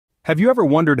Have you ever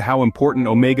wondered how important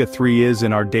omega-3 is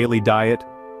in our daily diet?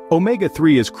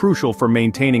 Omega-3 is crucial for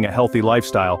maintaining a healthy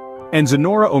lifestyle, and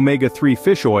Xinnora Omega-3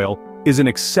 fish oil is an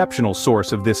exceptional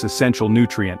source of this essential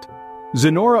nutrient.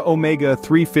 Xinnora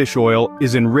Omega-3 fish oil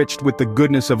is enriched with the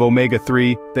goodness of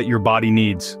omega-3 that your body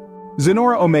needs.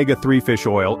 Xinnora Omega-3 fish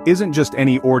oil isn't just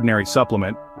any ordinary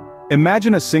supplement.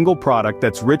 Imagine a single product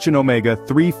that's rich in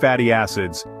omega-3 fatty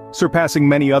acids, surpassing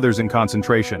many others in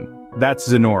concentration. That's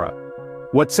Xinnora.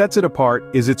 What sets it apart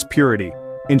is its purity,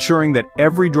 ensuring that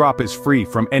every drop is free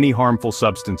from any harmful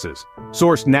substances.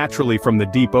 Sourced naturally from the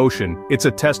deep ocean, it's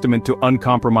a testament to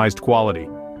uncompromised quality.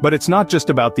 But it's not just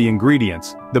about the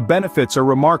ingredients, the benefits are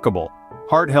remarkable.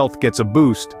 Heart health gets a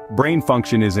boost, brain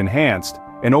function is enhanced,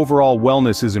 and overall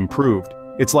wellness is improved.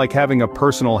 It's like having a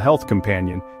personal health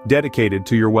companion, dedicated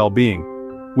to your well-being.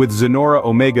 With Xinnora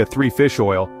Omega-3 fish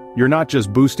oil, you're not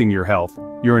just boosting your health,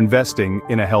 you're investing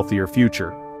in a healthier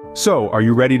future. So, are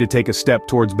you ready to take a step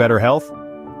towards better health?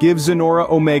 Give Xinnora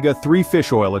Omega-3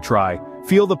 fish oil a try,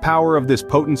 feel the power of this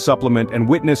potent supplement and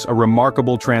witness a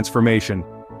remarkable transformation.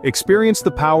 Experience the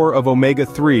power of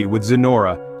omega-3 with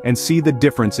Xinnora and see the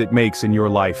difference it makes in your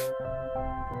life.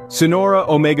 Xinnora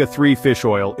Omega-3 fish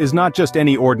oil is not just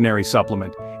any ordinary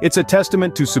supplement, it's a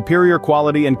testament to superior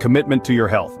quality and commitment to your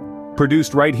health.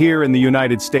 Produced right here in the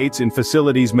United States in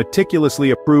facilities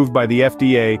meticulously approved by the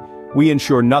FDA, we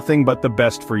ensure nothing but the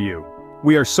best for you.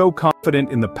 We are so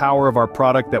confident in the power of our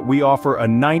product that we offer a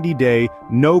 90-day,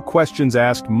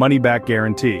 no-questions-asked money-back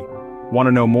guarantee. Want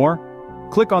to know more?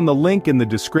 Click on the link in the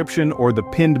description or the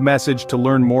pinned message to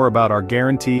learn more about our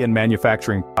guarantee and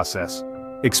manufacturing process.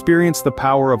 Experience the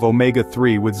power of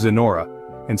omega-3 with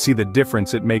Xinnora and see the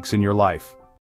difference it makes in your life.